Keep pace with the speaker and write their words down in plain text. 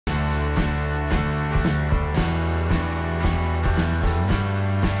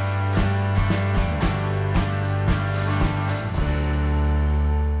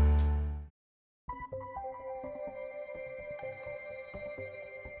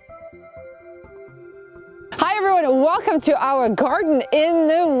Hi everyone, welcome to our garden in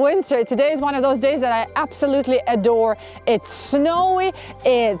the winter. Today is one of those days that I absolutely adore. It's snowy,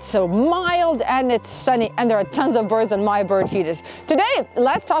 it's mild, and it's sunny, and there are tons of birds on my bird feeders. Today,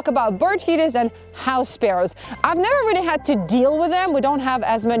 let's talk about bird feeders and house sparrows. I've never really had to deal with them. We don't have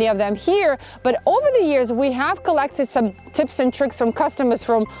as many of them here, but over the years we have collected some tips and tricks from customers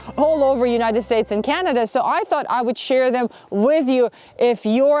from all over United States and Canada, so I thought I would share them with you if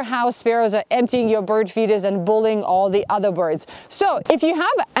your house sparrows are emptying your bird feeders and bullying all the other birds. So if you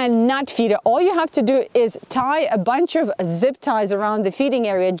have a nut feeder, all you have to do is tie a bunch of zip ties around the feeding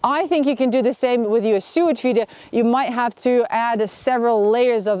area. I think you can do the same with your suet feeder. You might have to add several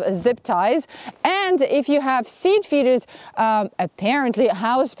layers of zip ties. And if you have seed feeders, apparently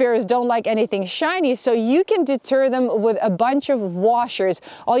house sparrows don't like anything shiny, so you can deter them with a bunch of washers.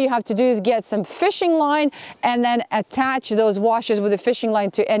 All you have to do is get some fishing line and then attach those washers with a fishing line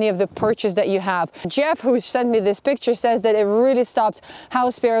to any of the perches that you have. Jeff, who sent me this picture, says that it really stopped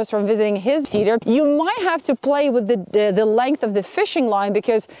house sparrows from visiting his feeder. You might have to play with the length of the fishing line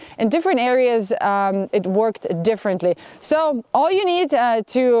because in different areas it worked differently. So all you need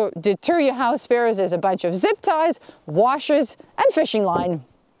to deter your house sparrows is a bunch of zip ties, washers, and fishing line.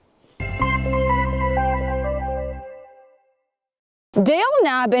 Dale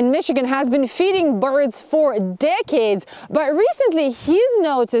Knapp in Michigan has been feeding birds for decades, but recently he's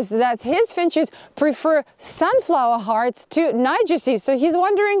noticed that his finches prefer sunflower hearts to Niger seeds, so he's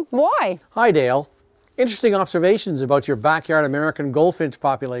wondering why. Hi Dale. Interesting observations about your backyard American goldfinch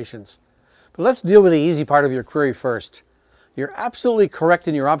populations. But let's deal with the easy part of your query first. You're absolutely correct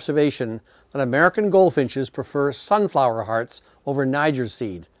in your observation that American goldfinches prefer sunflower hearts over Niger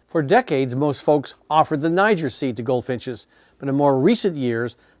seed. For decades, most folks offered the Niger seed to goldfinches, but in more recent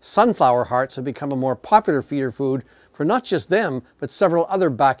years, sunflower hearts have become a more popular feeder food for not just them, but several other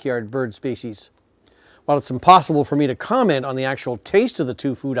backyard bird species. While it's impossible for me to comment on the actual taste of the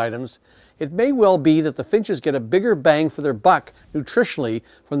two food items, it may well be that the finches get a bigger bang for their buck nutritionally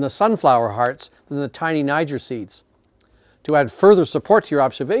from the sunflower hearts than the tiny Niger seeds. To add further support to your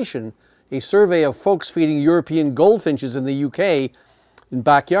observation, a survey of folks feeding European goldfinches in the UK in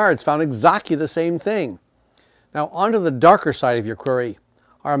backyards found exactly the same thing. Now onto the darker side of your query.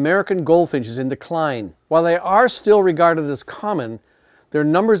 Are American goldfinches in decline? While they are still regarded as common, their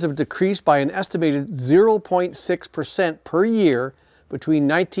numbers have decreased by an estimated 0.6% per year between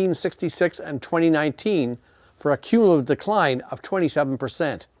 1966 and 2019 for a cumulative decline of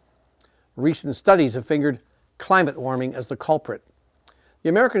 27%. Recent studies have fingered climate warming as the culprit. The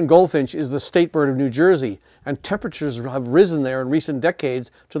American goldfinch is the state bird of New Jersey, and temperatures have risen there in recent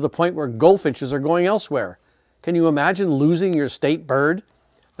decades to the point where goldfinches are going elsewhere. Can you imagine losing your state bird?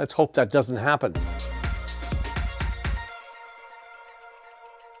 Let's hope that doesn't happen.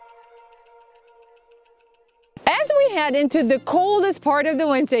 As we head into the coldest part of the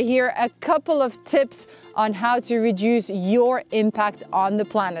winter, here are a couple of tips on how to reduce your impact on the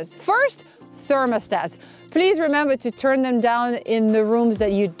planet. First, thermostats. Please remember to turn them down in the rooms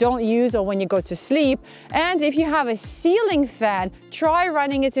that you don't use or when you go to sleep. And if you have a ceiling fan, try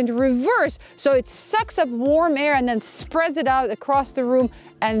running it in reverse so it sucks up warm air and then spreads it out across the room,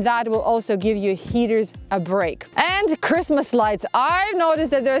 and that will also give your heaters a break. And Christmas lights. I've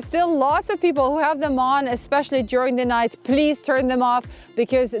noticed that there are still lots of people who have them on, especially during the night. Please turn them off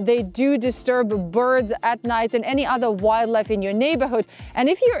because they do disturb birds at night and any other wildlife in your neighborhood. And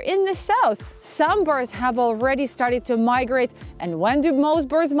if you're in the south, some birds have already started to migrate. And when do most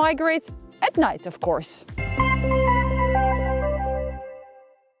birds migrate? At night, of course.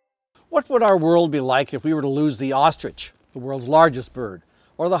 What would our world be like if we were to lose the ostrich, the world's largest bird,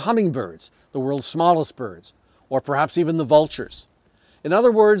 or the hummingbirds, the world's smallest birds, or perhaps even the vultures? In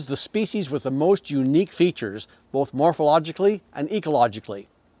other words, the species with the most unique features, both morphologically and ecologically.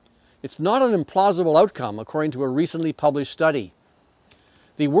 It's not an implausible outcome, according to a recently published study.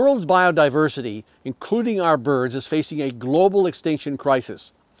 The world's biodiversity, including our birds, is facing a global extinction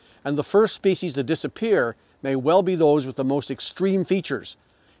crisis, and the first species to disappear may well be those with the most extreme features,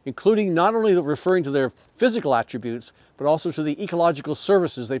 including not only referring to their physical attributes, but also to the ecological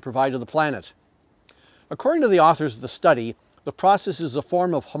services they provide to the planet. According to the authors of the study, the process is a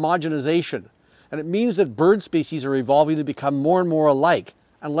form of homogenization, and it means that bird species are evolving to become more and more alike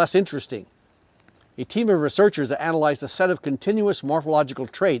and less interesting. A team of researchers analyzed a set of continuous morphological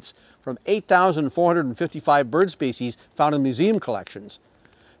traits from 8,455 bird species found in museum collections.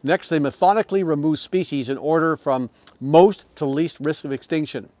 Next, they methodically remove species in order from most to least risk of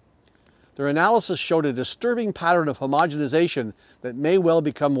extinction. Their analysis showed a disturbing pattern of homogenization that may well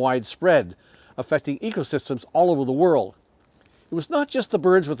become widespread, affecting ecosystems all over the world. It was not just the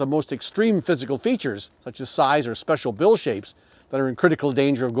birds with the most extreme physical features, such as size or special bill shapes, that are in critical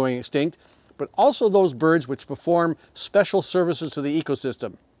danger of going extinct, but also those birds which perform special services to the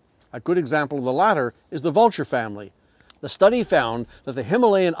ecosystem. A good example of the latter is the vulture family. The study found that the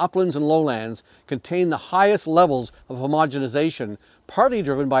Himalayan uplands and lowlands contain the highest levels of homogenization, partly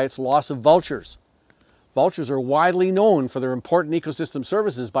driven by its loss of vultures. Vultures are widely known for their important ecosystem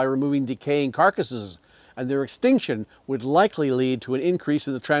services by removing decaying carcasses, and their extinction would likely lead to an increase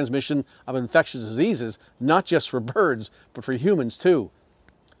in the transmission of infectious diseases, not just for birds, but for humans too.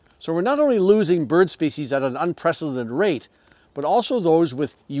 So we're not only losing bird species at an unprecedented rate, but also those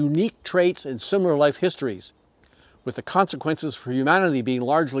with unique traits and similar life histories. With the consequences for humanity being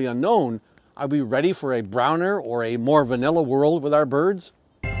largely unknown, are we ready for a browner or a more vanilla world with our birds?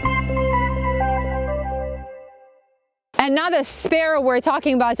 Another sparrow we're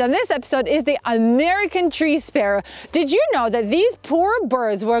talking about on this episode is the American Tree Sparrow. Did you know that these poor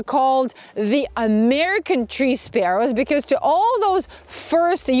birds were called the American Tree Sparrows because to all those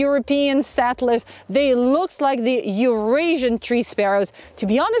first European settlers, they looked like the Eurasian tree sparrows? To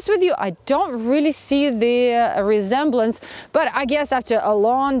be honest with you, I don't really see the resemblance, but I guess after a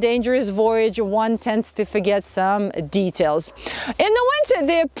long, dangerous voyage, one tends to forget some details. In the winter,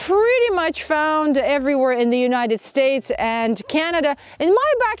 they're pretty much found everywhere in the United States and Canada. In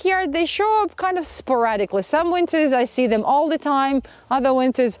my backyard, they show up kind of sporadically. Some winters I see them all the time, other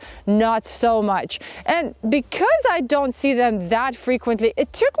winters not so much. And because I don't see them that frequently,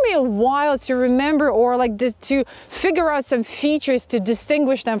 it took me a while to remember or to figure out some features to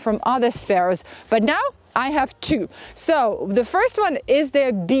distinguish them from other sparrows. But now I have two. So the first one is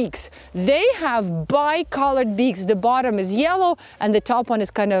their beaks. They have bicolored beaks. The bottom is yellow and the top one is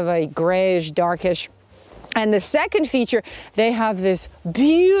kind of a grayish, darkish. And the second feature, they have this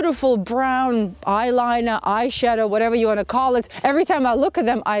beautiful brown eyeliner, eyeshadow, whatever you want to call it. Every time I look at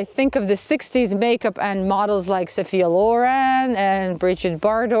them, I think of the 60s makeup and models like Sophia Loren and Brigitte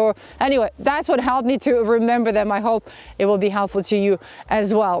Bardot. Anyway, that's what helped me to remember them. I hope it will be helpful to you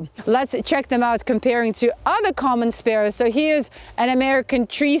as well. Let's check them out comparing to other common sparrows. So here's an American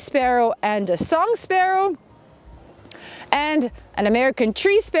tree sparrow and a song sparrow, and an American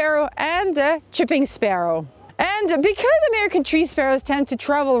tree sparrow and a chipping sparrow. And because American tree sparrows tend to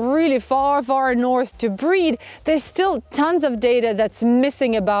travel really far, far north to breed, there's still tons of data that's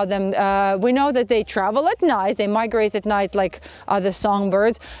missing about them. We know that they travel at night, they migrate at night like other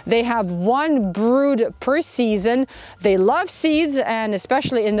songbirds. They have one brood per season. They love seeds, and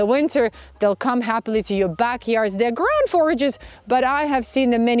especially in the winter, they'll come happily to your backyards. They're ground foragers, but I have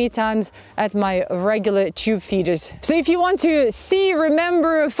seen them many times at my regular tube feeders. So if you want to see,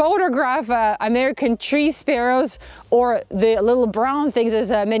 remember, photograph American tree sparrows, or the little brown things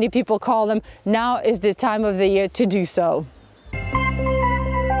as many people call them, now is the time of the year to do so.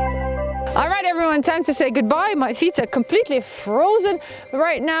 All right, everyone, time to say goodbye. My feet are completely frozen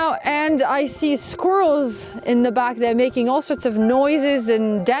right now, and I see squirrels in the back there making all sorts of noises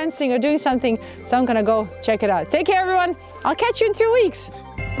and dancing or doing something, so I'm gonna go check it out. Take care, everyone. I'll catch you in 2 weeks.